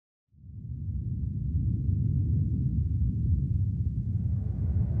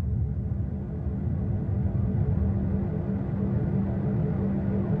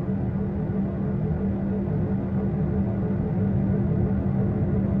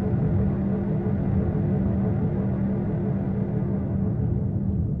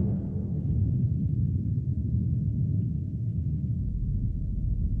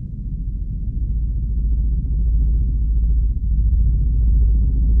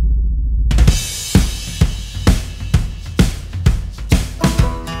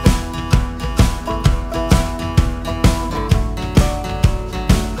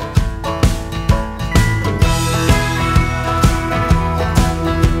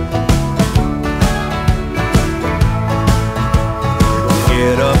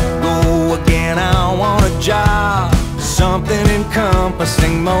something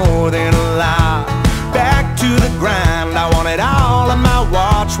encompassing more than a lie. Back to the grind, I want it all on my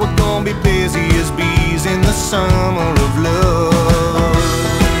watch. We're gonna be busy as bees in the summer of love.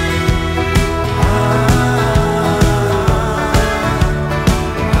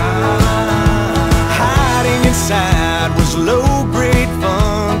 Hiding inside was low-grade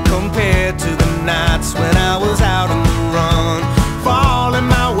fun compared to the nights when I was out on the run, falling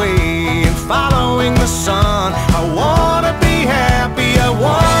my way and following the sun. I wanna be happy, I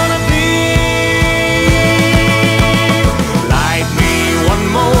wanna be. Light me one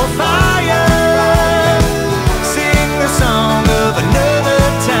more fire, sing the song of another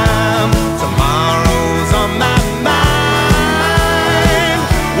time. Tomorrow's on my mind.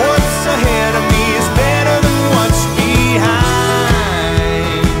 What's ahead of me is better than what's behind.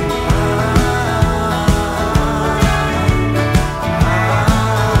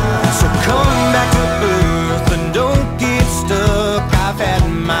 So come back to earth and don't get stuck. I've had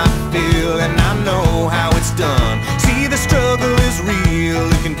my fill and I know how it's done. See, the struggle is real,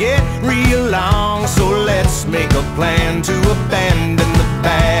 it can get real long. So let's make a plan to abandon the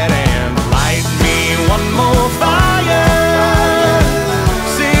bad and light me one more fire.